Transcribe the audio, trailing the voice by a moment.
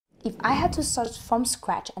If I had to start from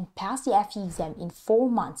scratch and pass the FE exam in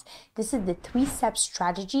 4 months, this is the 3-step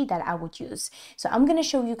strategy that I would use. So I'm going to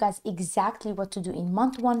show you guys exactly what to do in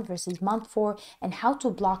month 1 versus month 4 and how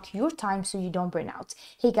to block your time so you don't burn out.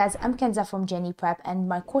 Hey guys, I'm Kenza from Jenny Prep, and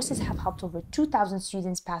my courses have helped over 2,000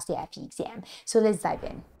 students pass the FE exam. So let's dive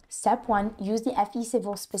in. Step 1, use the FE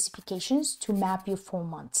Civil specifications to map your 4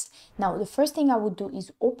 months. Now, the first thing I would do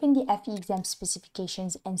is open the FE exam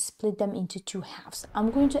specifications and split them into 2 halves.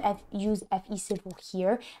 I'm going to use FE Civil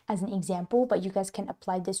here as an example, but you guys can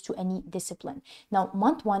apply this to any discipline. Now,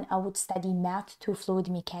 month 1, I would study math through fluid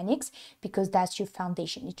mechanics because that's your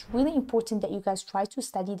foundation. It's really important that you guys try to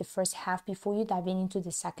study the first half before you dive into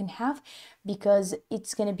the second half, because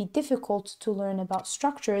it's going to be difficult to learn about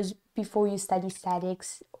structures before you study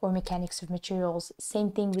statics or mechanics of materials. Same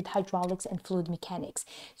thing with hydraulics and fluid mechanics.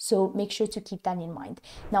 So make sure to keep that in mind.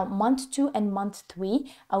 Now, month 2 and month 3,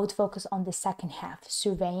 I would focus on the second half,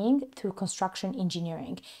 surveying through construction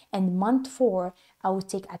engineering. And month 4, I would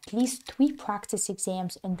take at least 3 practice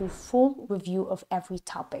exams and do full review of every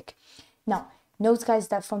topic. Now, note guys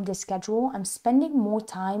that from the schedule, I'm spending more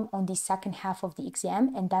time on the second half of the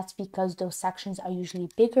exam, and that's because those sections are usually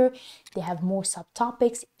bigger, they have more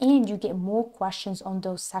subtopics, and you get more questions on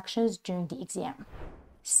those sections during the exam.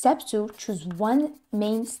 Step 2, choose one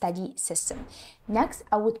main study system. Next,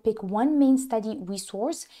 I would pick one main study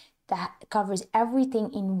resource that covers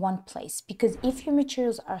everything in one place, because if your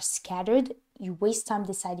materials are scattered, you waste time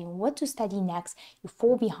deciding what to study next, you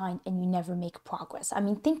fall behind, and you never make progress. I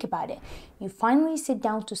mean, think about it. You finally sit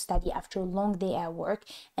down to study after a long day at work,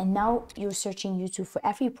 and now you're searching YouTube for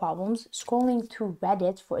FE problems, scrolling through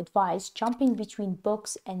Reddit for advice, jumping between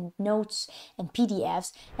books and notes and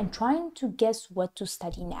PDFs, and trying to guess what to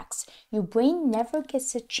study next. Your brain never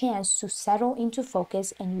gets a chance to settle into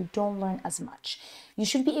focus, and you don't learn as much. You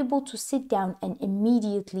should be able to sit down and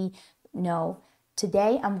immediately know,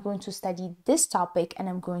 today I'm going to study this topic and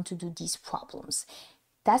I'm going to do these problems.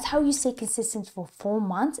 That's how you stay consistent for 4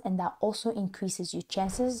 months, and that also increases your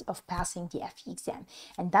chances of passing the FE exam.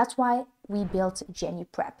 And that's why we built Jenny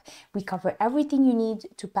Prep. We cover everything you need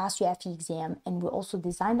to pass your FE exam, and we also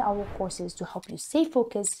designed our courses to help you stay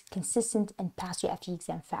focused, consistent, and pass your FE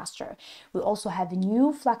exam faster. We also have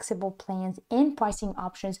new flexible plans and pricing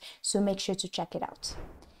options, so make sure to check it out.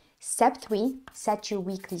 Step 3, set your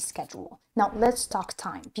weekly schedule. Now let's talk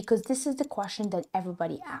time, because this is the question that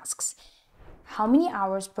everybody asks. How many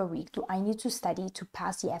hours per week do I need to study to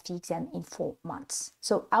pass the FE exam in 4 months?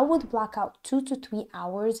 So I would block out 2 to 3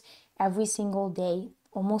 hours every single day,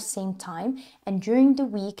 almost same time. And during the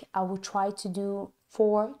week, I would try to do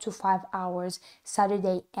 4 to 5 hours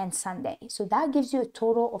Saturday and Sunday. So that gives you a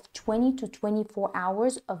total of 20 to 24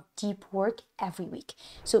 hours of deep work every week.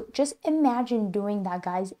 So just imagine doing that,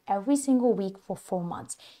 guys, every single week for 4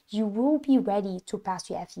 months. You will be ready to pass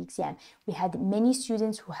your FE exam. We had many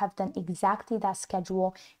students who have done exactly that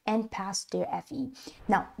schedule and passed their FE.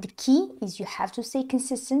 Now, the key is you have to stay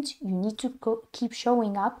consistent. You need to keep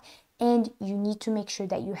showing up, and you need to make sure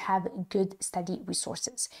that you have good study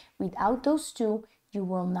resources. Without those two, you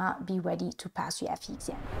will not be ready to pass your FE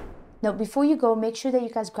exam. Now, before you go, make sure that you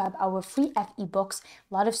guys grab our free FE books.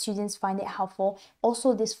 A lot of students find it helpful.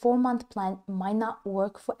 Also, this 4-month plan might not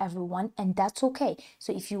work for everyone, and that's okay.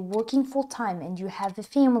 So if you're working full time and you have a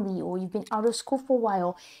family, or you've been out of school for a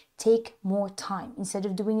while, take more time. Instead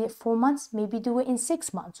of doing it 4 months, maybe do it in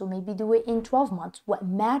 6 months, or maybe do it in 12 months. What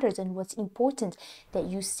matters and what's important, that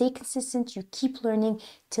you stay consistent, you keep learning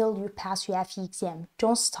till you pass your FE exam.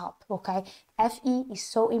 Don't stop, okay? FE is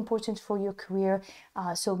so important for your career,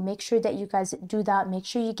 so make sure that you guys do that. Make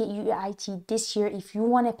sure you get your E.I.T this year. If you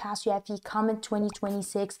want to pass your FE, comment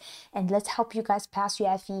 2026, and let's help you guys pass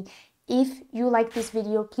your FE. If you like this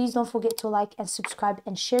video, please don't forget to like and subscribe,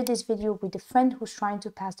 and share this video with a friend who's trying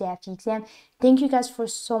to pass the FE exam. Thank you guys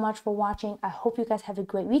so much for watching. I hope you guys have a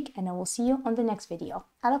great week, and I will see you on the next video.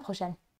 À la prochaine.